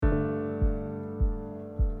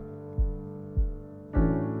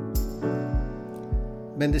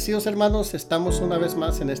Bendecidos hermanos, estamos una vez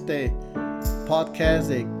más en este podcast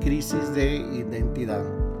de crisis de identidad.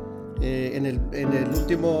 En el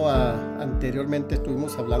último, anteriormente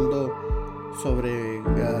estuvimos hablando sobre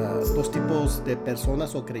dos tipos de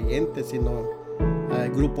personas o creyentes, sino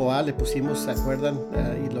el grupo A le pusimos, ¿se acuerdan?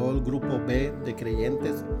 Y luego el grupo B de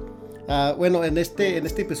creyentes. Bueno, en este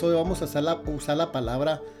episodio vamos a usar la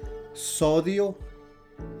palabra sodio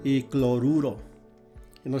y cloruro.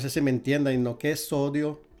 No sé si me entiendan, ¿no? ¿Qué es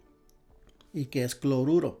sodio y qué es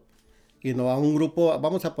cloruro? Y no a un grupo,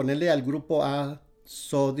 vamos a ponerle al grupo A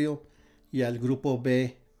sodio y al grupo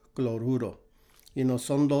B cloruro. Y no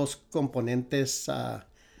son dos componentes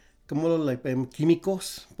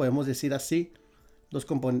químicos, podemos decir así, dos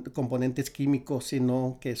componentes químicos,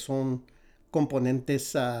 sino que son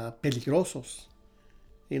componentes peligrosos.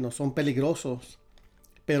 Y no son peligrosos,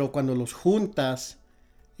 pero cuando los juntas,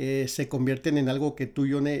 se convierten en algo que tú y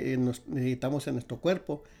yo necesitamos en nuestro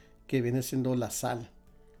cuerpo, que viene siendo la sal.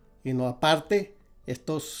 Y no aparte,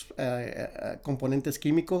 estos componentes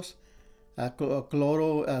químicos,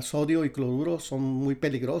 sodio y cloruro, son muy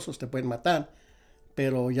peligrosos, te pueden matar,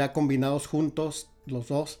 pero ya combinados juntos, los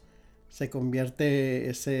dos, se convierte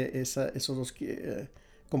esos dos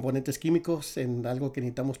componentes químicos en algo que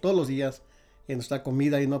necesitamos todos los días en nuestra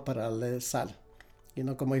comida y no para la sal. Y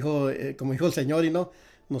no, como dijo el Señor, y no,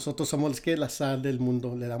 nosotros somos la sal del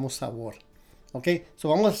mundo, le damos sabor. Ok,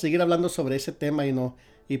 vamos a seguir hablando sobre ese tema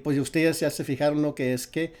y pues ustedes ya se fijaron lo que es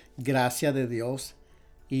que gracia de Dios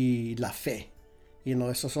y la fe. Y no,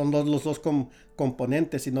 esos son los dos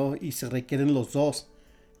componentes y se requieren los dos.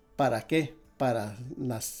 ¿Para qué? Para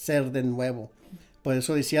nacer de nuevo. Por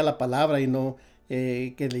eso decía la palabra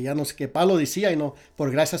que leíamos, que Pablo decía,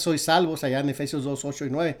 por gracia sois salvos, allá en Efesios 2, 8 y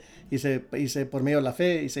 9, dice por medio de la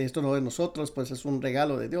fe, dice esto no de nosotros, pues es un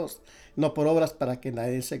regalo de Dios, no por obras para que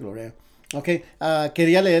nadie se glorie. Ok,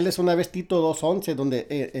 quería leerles una vez Tito 2:11,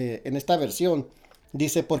 donde en esta versión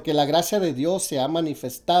dice, porque la gracia de Dios se ha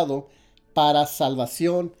manifestado para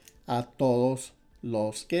salvación a todos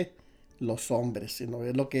los hombres,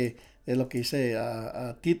 es lo que dice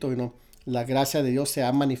a Tito, la gracia de Dios se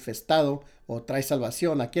ha manifestado o trae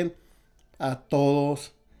salvación. ¿A quién? A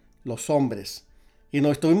todos los hombres. Y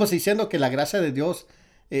nos estuvimos diciendo que la gracia de Dios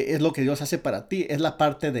es lo que Dios hace para ti, es la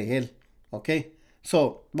parte de Él. ¿Ok?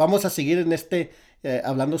 Vamos a seguir en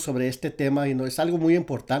hablando sobre este tema es algo muy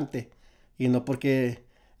importante. Porque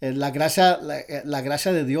la gracia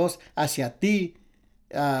de Dios hacia ti,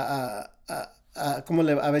 a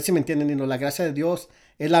ver si me entienden, la gracia de Dios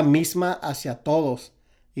es la misma hacia todos.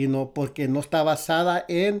 Porque no está basada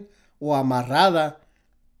en o amarrada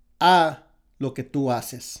a lo que tú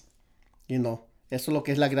haces. Eso es lo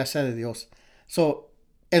que es la gracia de Dios.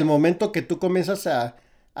 El momento que tú comienzas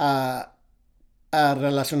a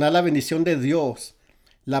relacionar la bendición de Dios,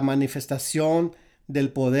 la manifestación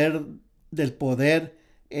del poder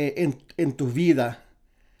en tu vida,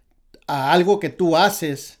 a algo que tú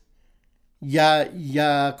haces,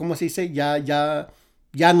 ¿cómo se dice? Ya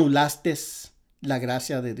anulaste la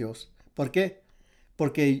gracia de Dios. ¿Por qué?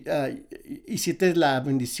 Porque hiciste la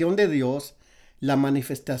bendición de Dios, la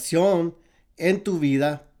manifestación en tu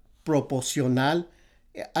vida proporcional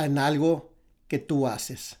en algo que tú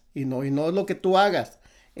haces. Y no es lo que tú hagas,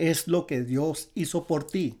 es lo que Dios hizo por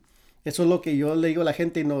ti. Eso es lo que yo le digo a la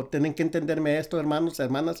gente tienen que entenderme esto, hermanos,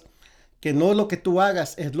 hermanas, que no es lo que tú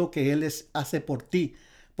hagas, es lo que Él hace por ti.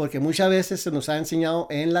 Porque muchas veces se nos ha enseñado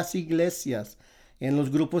en las iglesias, en los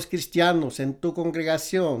grupos cristianos, en tu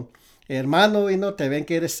congregación, hermano, te ven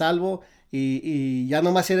que eres salvo y ya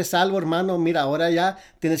nomás eres salvo, hermano, mira, ahora ya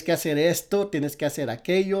tienes que hacer esto, tienes que hacer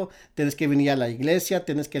aquello, tienes que venir a la iglesia,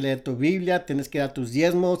 tienes que leer tu Biblia, tienes que dar tus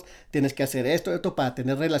diezmos, tienes que hacer esto para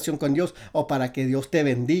tener relación con Dios o para que Dios te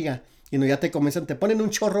bendiga. Ya te ponen un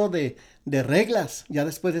chorro de reglas ya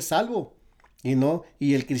después de salvo.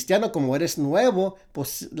 Y el cristiano, como eres nuevo,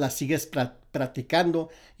 pues la sigues practicando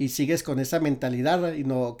y sigues con esa mentalidad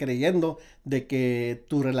creyendo de que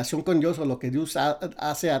tu relación con Dios o lo que Dios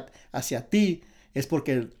hace hacia ti es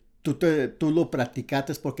porque tú lo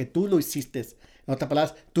practicaste, porque tú lo hiciste. En otras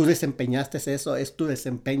palabras, tú desempeñaste eso, es tu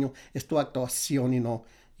desempeño, es tu actuación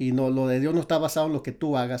lo de Dios no está basado en lo que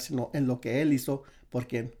tú hagas, sino en lo que Él hizo por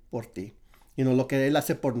ti. Lo que Él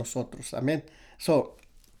hace por nosotros. Amén.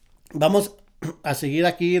 Vamos a seguir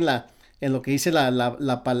aquí en lo que dice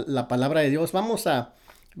la palabra de Dios. Vamos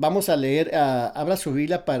a leer, abra su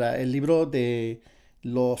Biblia para el libro de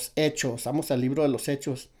los Hechos. Vamos al libro de los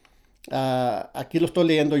Hechos. Aquí lo estoy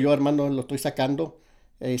leyendo yo, hermano, lo estoy sacando.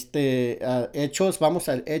 Hechos, vamos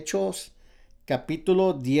al Hechos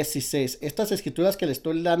capítulo 16. Estas escrituras que le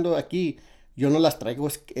estoy dando aquí Yo no las traigo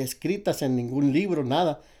escritas en ningún libro,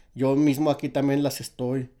 nada. Yo mismo aquí también las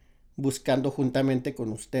estoy buscando juntamente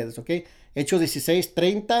con ustedes, ¿ok? Hechos 16,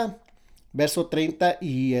 30, verso 30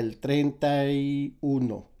 y el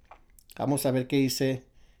 31. Vamos a ver qué dice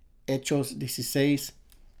Hechos 16,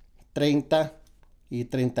 30 y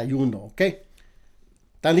 31, ¿ok?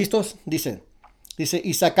 ¿Están listos? Dice,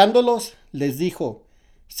 y sacándolos les dijo,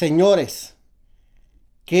 señores,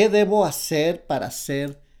 ¿qué debo hacer para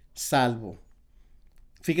ser salvo?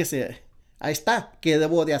 Fíjese, ahí está, ¿qué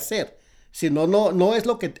debo de hacer? Si no, no es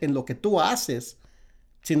en lo que tú haces,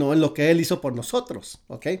 sino en lo que Él hizo por nosotros,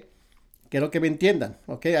 ¿ok? Quiero que me entiendan,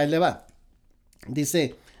 ¿ok? Ahí le va.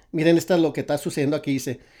 Dice, miren, esto es lo que está sucediendo aquí,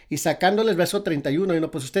 dice, y sacándole el verso 31, y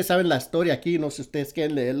no, pues ustedes saben la historia aquí, no sé si ustedes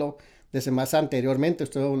quieren leerlo desde más anteriormente,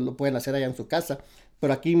 ustedes lo pueden hacer allá en su casa,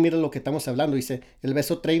 pero aquí miren lo que estamos hablando, dice, el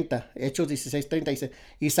verso 30, Hechos 16, 30, dice,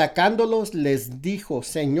 y sacándolos les dijo,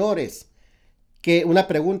 señores, que una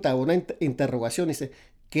pregunta, una interrogación, dice,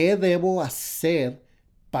 ¿qué debo hacer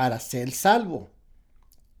para ser salvo?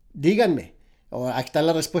 Díganme. Aquí está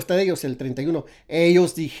la respuesta de ellos, el 31.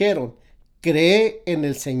 Ellos dijeron, cree en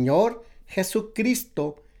el Señor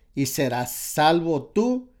Jesucristo y serás salvo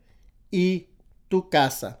tú y tu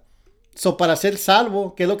casa. Para ser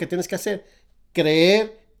salvo, ¿qué es lo que tienes que hacer?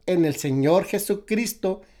 Creer en el Señor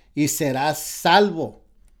Jesucristo y serás salvo.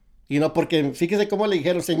 Y no, porque fíjese cómo le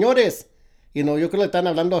dijeron, señores. Y no, yo creo que están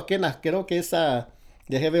hablando aquí, creo que esa,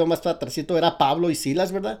 ya veo más para atrásito, era Pablo y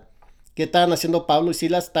Silas, ¿verdad? ¿Qué estaban haciendo Pablo y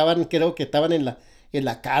Silas? Creo que estaban en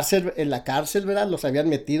la cárcel, ¿verdad? Los habían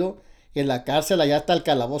metido en la cárcel, allá está el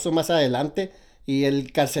calabozo más adelante, y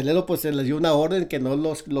el carcelero pues se les dio una orden que no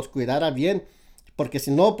los cuidara bien, porque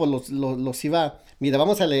si no, pues los iba, mira,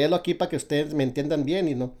 vamos a leerlo aquí para que ustedes me entiendan bien,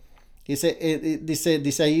 y no,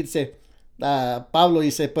 dice ahí, Pablo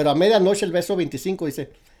dice, pero a medianoche, el verso 25 dice,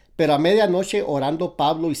 pero a medianoche orando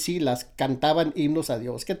Pablo y Silas cantaban himnos a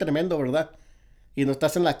Dios. Qué tremendo, ¿verdad? Y no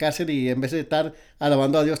estás en la cárcel y en vez de estar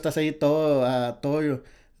alabando a Dios, estás ahí todo,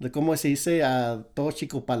 ¿cómo se dice? Todo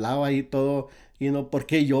chico palado ahí, todo, y no, ¿por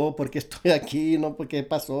qué yo? ¿Por qué estoy aquí? ¿No? ¿Por qué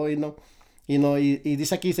pasó? Y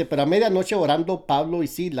dice aquí, dice, pero a medianoche orando Pablo y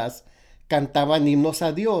Silas cantaban himnos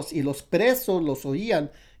a Dios y los presos los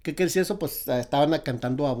oían. ¿Qué quiere decir eso? Pues estaban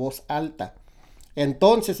cantando a voz alta.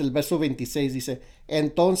 Entonces el verso 26 dice,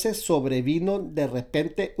 entonces sobrevino de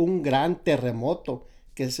repente un gran terremoto,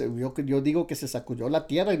 yo digo que se sacudió la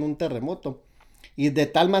tierra en un terremoto, y de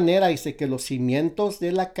tal manera dice que los cimientos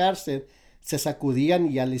de la cárcel se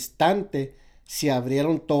sacudían y al instante se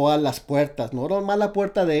abrieron todas las puertas, no nomás la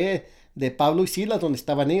puerta de Pablo y Silas donde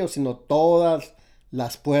estaban ellos, sino todas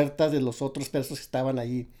las puertas de los otros presos que estaban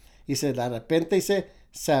allí. Y de repente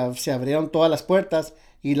se abrieron todas las puertas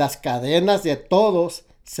y las cadenas de todos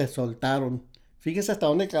se soltaron. Fíjense hasta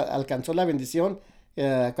dónde alcanzó la bendición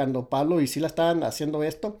cuando Pablo y Silas estaban haciendo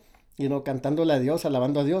esto, y no cantándole a Dios,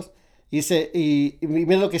 alabando a Dios. Y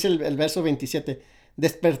miren lo que dice el verso 27.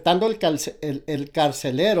 Despertando el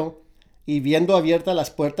carcelero y viendo abiertas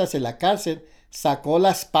las puertas de la cárcel, sacó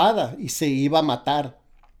la espada y se iba a matar,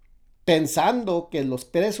 pensando que los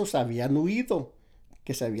presos habían huido,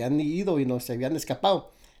 que se habían ido y no se habían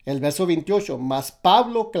escapado. El verso 28, mas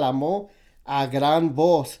Pablo clamó a gran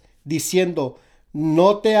voz, diciendo,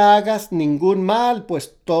 no te hagas ningún mal,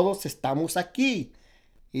 pues todos estamos aquí.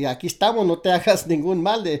 Y aquí estamos, no te hagas ningún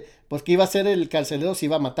mal, porque iba a ser el carcelero, se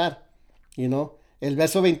iba a matar. El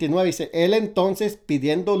verso 29 dice, él entonces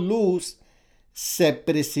pidiendo luz, se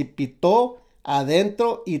precipitó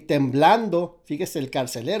adentro y temblando, fíjese el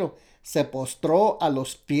carcelero, se postró a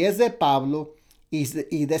los pies de Pablo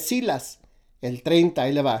y de Silas. El 30,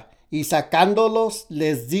 ahí le va. Y sacándolos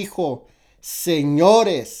les dijo,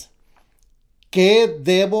 señores, ¿qué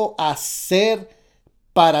debo hacer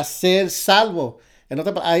para ser salvo? Lo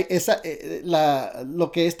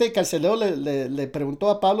que este carcelero le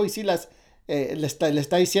preguntó a Pablo y Silas, le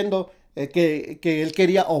está diciendo que él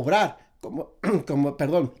quería obrar, como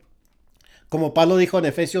Pablo dijo en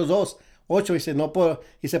Efesios 2, 8, dice,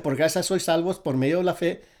 por gracia sois salvos por medio de la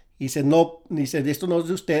fe. Dice, esto no es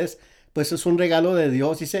de ustedes, pues es un regalo de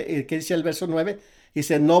Dios. Dice, ¿qué dice el verso 9?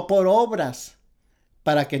 Dice, no por obras,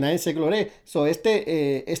 para que nadie se gloree.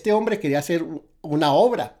 Este hombre quería hacer una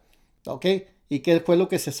obra, ¿ok? ¿Y qué fue lo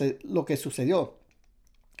que sucedió?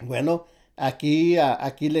 Bueno, aquí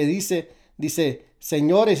le dice,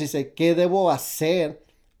 señores, dice, ¿qué debo hacer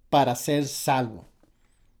para ser salvo?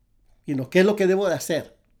 ¿Qué es lo que debo de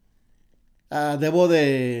hacer? Debo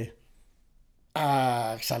de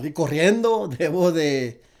salir corriendo,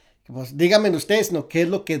 pues díganme ustedes, ¿no? ¿Qué es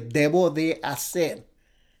lo que debo de hacer?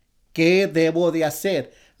 ¿Qué debo de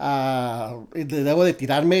hacer? Debo de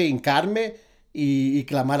tirarme, hincarme y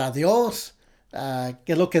clamar a Dios.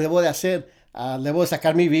 ¿Qué es lo que debo de hacer? Debo de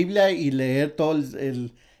sacar mi Biblia y leer todo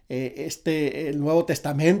el Nuevo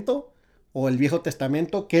Testamento o el Viejo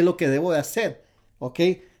Testamento. ¿Qué es lo que debo de hacer? ¿Ok?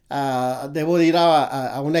 Debo de ir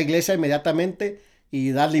a una iglesia inmediatamente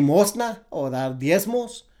y dar limosna o dar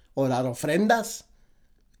diezmos o dar ofrendas.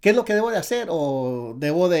 ¿Qué es lo que debo de hacer? ¿O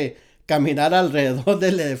debo de caminar alrededor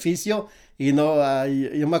del edificio? Y no,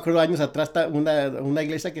 yo me acuerdo años atrás, una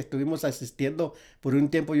iglesia que estuvimos asistiendo por un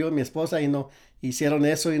tiempo, yo y mi esposa, y no hicieron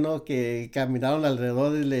eso, y no, que caminaron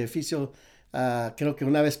alrededor del edificio, creo que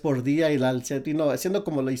una vez por día, y no, haciendo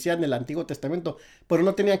como lo hacían en el Antiguo Testamento, pero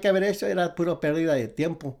no tenía que haber hecho, era pura pérdida de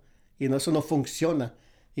tiempo, y no, eso no funciona.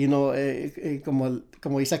 Y no,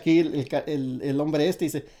 como dice aquí el hombre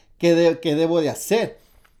dice, ¿qué debo de hacer?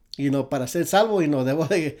 Y no, para ser salvo, y no debo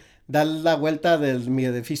de dar la vuelta de mi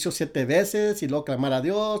edificio 7 veces y luego clamar a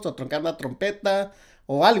Dios o troncar una trompeta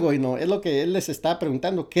o algo. Y no, es lo que él les está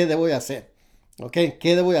preguntando, ¿qué debo de hacer? ¿Ok?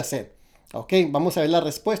 ¿Qué debo de hacer? Ok, vamos a ver la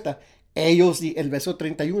respuesta. El verso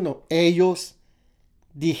 31, ellos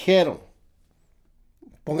dijeron,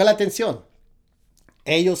 ponga la atención,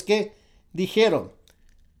 ellos qué dijeron,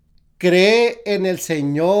 cree en el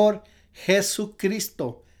Señor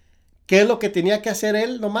Jesucristo. ¿Qué es lo que tenía que hacer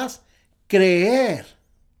él nomás? Creer.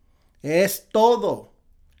 Es todo.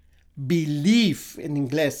 Believe en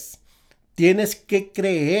inglés. Tienes que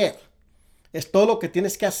creer. Es todo lo que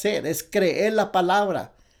tienes que hacer. Es creer la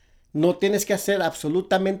palabra. No tienes que hacer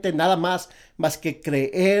absolutamente nada más que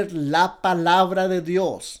creer la palabra de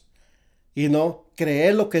Dios. Y no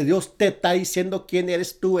creer lo que Dios te está diciendo, quién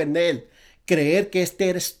eres tú en Él. Creer que este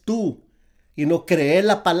eres tú. Y no creer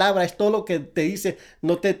la palabra, es todo lo que te dice.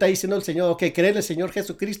 No te está diciendo el Señor, ok, creer en el Señor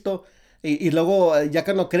Jesucristo. Y luego, ya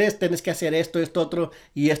que no crees, tienes que hacer esto, esto, otro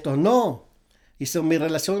y esto. No. Y mi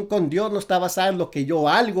relación con Dios no está basada en lo que yo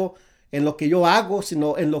hago,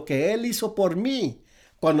 sino en lo que Él hizo por mí.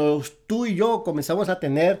 Cuando tú y yo comenzamos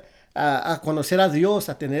a conocer a Dios,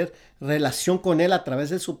 a tener relación con Él a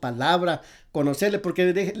través de su palabra, conocerle,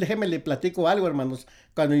 porque déjeme le platico algo, hermanos.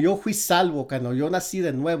 Cuando yo fui salvo, cuando yo nací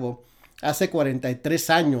de nuevo, hace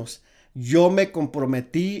 43 años, yo me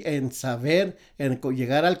comprometí en saber, en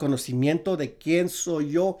llegar al conocimiento de quién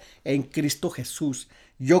soy yo en Cristo Jesús.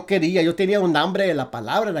 Yo tenía un hambre de la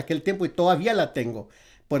palabra en aquel tiempo y todavía la tengo.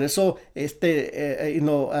 Por eso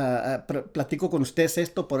platico con ustedes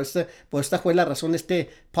esto, por esta fue la razón de este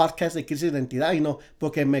podcast de crisis de identidad,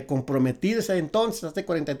 porque me comprometí desde entonces, hace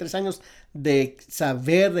 43 años, de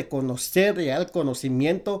saber, de conocer, de llegar al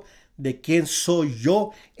conocimiento de quién soy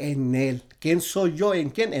yo en Él. ¿Quién soy yo en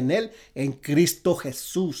quién? En Él, en Cristo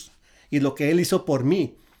Jesús. Y lo que Él hizo por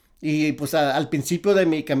mí. Y pues al principio de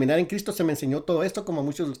mi caminar en Cristo se me enseñó todo esto, como a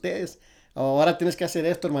muchos de ustedes. Ahora tienes que hacer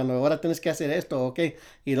esto, hermano. Ahora tienes que hacer esto, ok.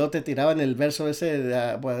 Y luego te tiraban el verso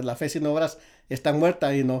ese, pues, la fe sin obras está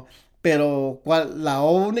muerta, y no. Pero la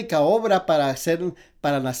única obra para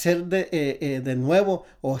nacer de nuevo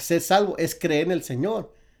o ser salvo es creer en el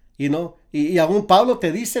Señor. Y aún Pablo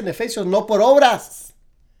te dice en Efesios, no por obras,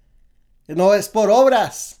 no es por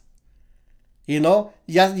obras.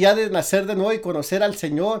 Ya de nacer de nuevo y conocer al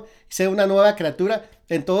Señor, ser una nueva criatura,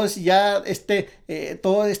 entonces ya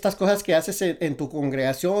todas estas cosas que haces en tu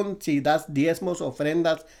congregación, si das diezmos,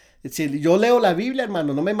 ofrendas, si yo leo la Biblia,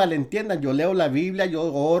 hermano, no me malentiendan, yo leo la Biblia,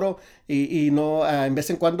 yo oro y no, en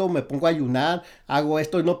vez en cuando me pongo a ayunar, hago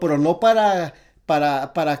esto, no, pero no para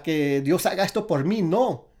que Dios haga esto por mí,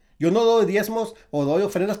 no. Yo no doy diezmos o doy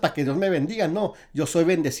ofrendas para que Dios me bendiga, no. Yo soy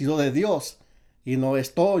bendecido de Dios. Y no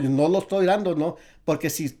lo estoy dando, ¿no?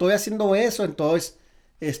 Porque si estoy haciendo eso, entonces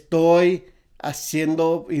estoy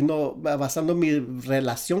haciendo y no basando mi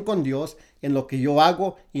relación con Dios en lo que yo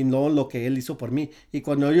hago y no en lo que Él hizo por mí. Y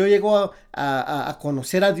cuando yo llego a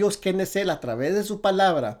conocer a Dios, quién es Él a través de su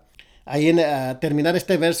palabra, ahí a terminar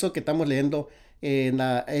este verso que estamos leyendo en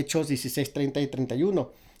Hechos 16, 30 y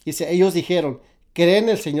 31. Dice, ellos dijeron, cree en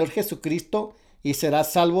el Señor Jesucristo y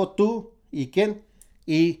serás salvo tú y quién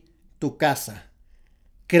y tu casa.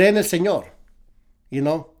 Cree en el Señor y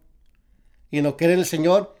no cree en el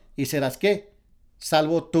Señor y serás ¿qué?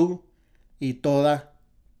 Salvo tú y toda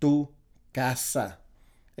tu casa.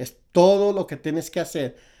 Es todo lo que tienes que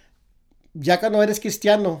hacer. Ya que no eres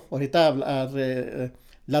cristiano, ahorita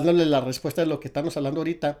dándole la respuesta de lo que estamos hablando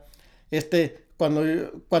ahorita,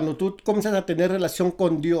 cuando tú comienzas a tener relación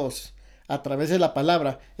con Dios a través de la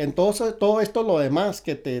palabra, entonces todo esto lo demás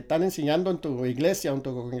que te están enseñando en tu iglesia o en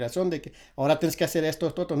tu congregación de que ahora tienes que hacer esto,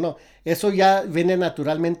 esto, otro, no, eso ya viene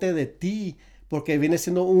naturalmente de ti, porque viene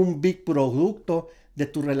siendo un big producto de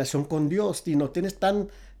tu relación con Dios y no tienes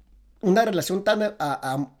una relación tan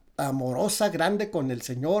amorosa, grande con el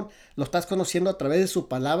Señor, lo estás conociendo a través de su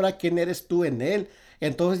palabra, quién eres tú en Él.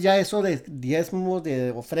 Entonces ya eso de diezmos, de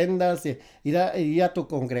ofrendas, de ir a tu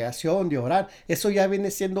congregación, de orar, eso ya viene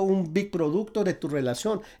siendo un big producto de tu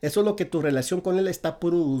relación. Eso es lo que tu relación con Él está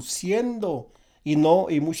produciendo. Y no,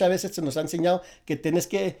 y muchas veces se nos ha enseñado que tienes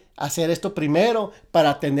que hacer esto primero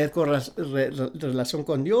para tener relación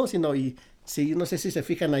con Dios. Y sí, no sé si se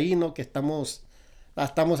fijan ahí, ¿no? Que estamos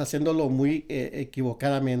haciéndolo muy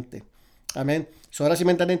equivocadamente. Amén. So, ahora sí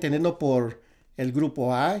me están entendiendo por el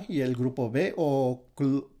grupo A y el grupo B, o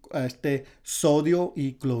sodio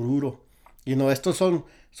y cloruro. Estos son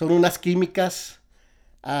unas químicas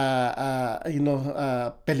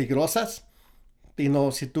peligrosas.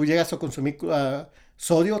 Si tú llegas a consumir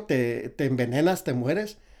sodio, te envenenas, te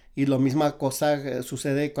mueres. Y lo misma cosa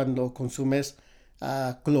sucede cuando consumes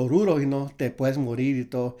cloruro, te puedes morir y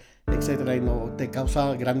todo, etcétera, te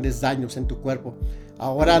causa grandes daños en tu cuerpo.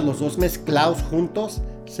 Ahora los dos mezclados juntos,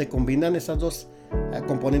 se combinan esas dos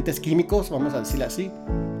componentes químicos, vamos a decirlo así,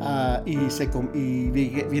 y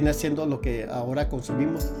viene siendo lo que ahora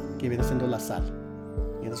consumimos, que viene siendo la sal.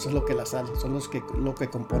 Y eso es lo que la sal, son lo que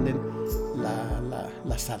componen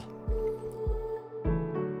la sal.